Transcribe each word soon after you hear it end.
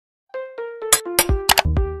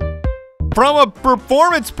From a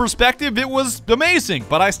performance perspective, it was amazing,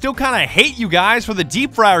 but I still kind of hate you guys for the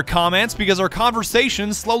deep fryer comments because our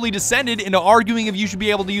conversation slowly descended into arguing if you should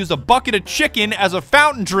be able to use a bucket of chicken as a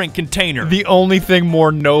fountain drink container. The only thing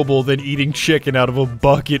more noble than eating chicken out of a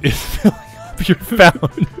bucket is filling up your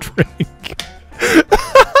fountain drink.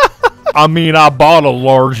 I mean, I bought a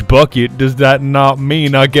large bucket. Does that not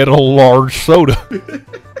mean I get a large soda?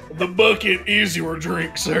 The bucket is your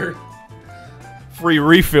drink, sir. Free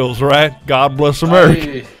refills, right? God bless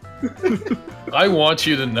America. I want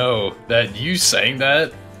you to know that you saying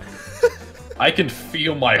that, I can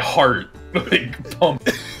feel my heart like pump,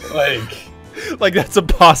 like that's a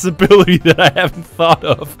possibility that I haven't thought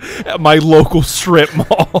of at my local strip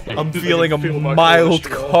mall. I'm feeling a mild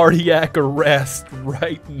cardiac arrest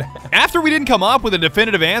right now. After we didn't come up with a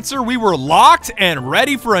definitive answer, we were locked and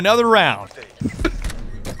ready for another round.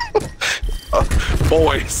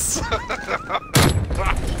 Boys.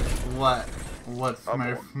 What? What's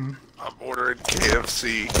Smurf? I'm ordering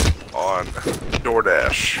KFC on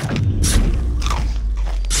DoorDash.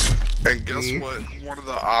 And guess what? One of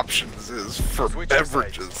the options is for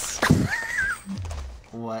beverages.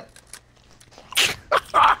 What?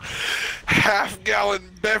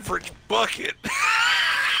 Half-gallon beverage bucket.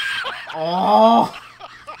 Oh!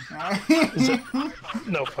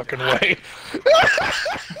 No fucking way.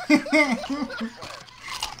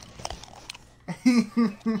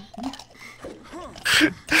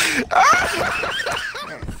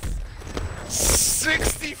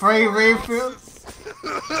 60 free refills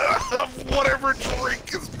of whatever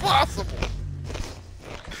drink is possible.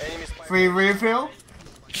 Free refill?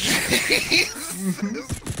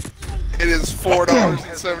 It is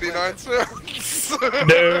 $4.79.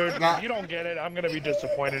 Dude, you don't get it. I'm gonna be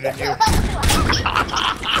disappointed in you.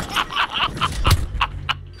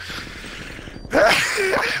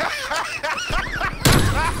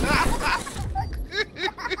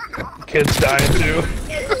 Kid's dying too.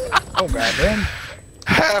 Oh goddamn!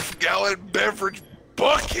 Half-gallon beverage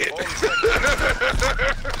bucket.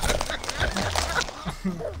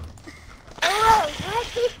 Oh,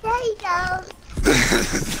 what's the potatoes?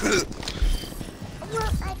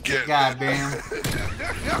 Goddamn.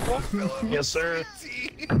 Yes, sir.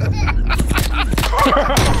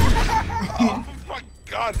 Oh my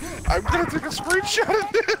god! I'm gonna take a screenshot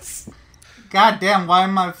of this. Goddamn, why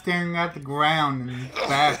am I staring at the ground and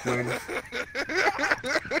backwards?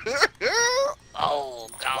 Oh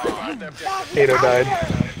god. Tato died.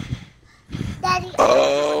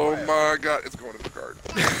 Oh my god, it's going in the card.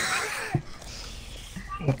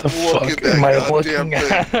 What the fuck am I looking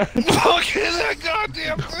at? Look at that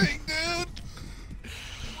goddamn thing,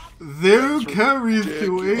 dude! 0 calories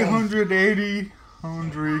to 880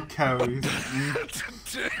 calories.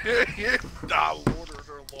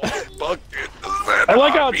 I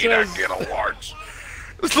like how it says. Get a large.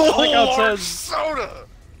 I like how it says soda.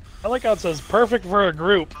 I like how it says perfect for a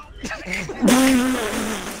group.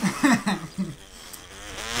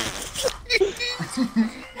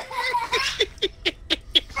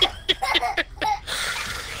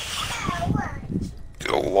 Get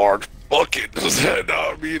a large bucket. Does that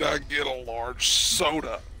not mean I get a large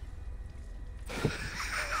soda?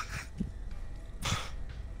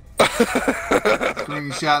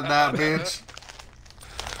 Screenshot that bitch.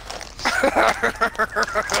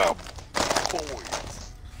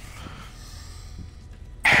 Boys.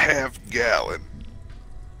 Half-gallon.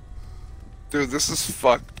 Dude, this is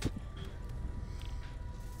fucked.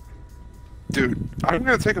 Dude, I'm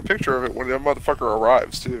gonna take a picture of it when that motherfucker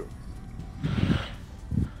arrives, too.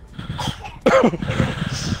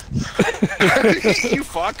 You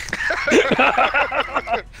fuck.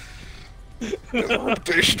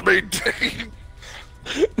 Reputation maintained.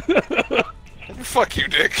 Fuck you,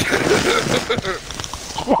 Dick.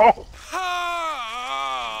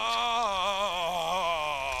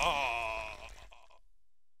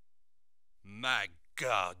 My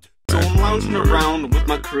God. So I'm lounging around with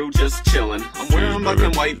my crew just chillin'. I'm wearing black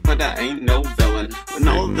and white, but I ain't no villain. When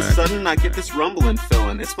all of a sudden I get this rumbling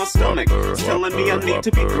feeling. It's my stomach, it's telling me I need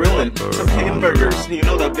to be grilling some hamburgers, you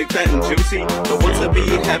know, that big fat and juicy. The ones that be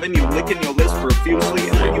having you licking your lips profusely.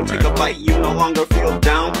 And when you take a bite, you no longer feel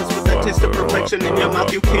down. Cause with that taste of perfection in your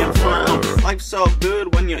mouth, you can't frown. Life's so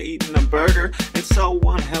good when you're eating a burger. It's so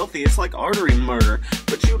unhealthy, it's like artery murder.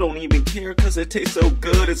 But you don't even care cause it tastes so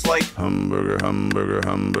good. It's like hamburger, hamburger,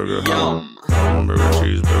 hamburger. Yum. Hamburger,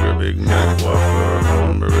 cheeseburger, Big Mac, Whopper.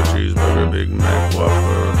 Hamburger, cheeseburger, Big Mac, Whopper.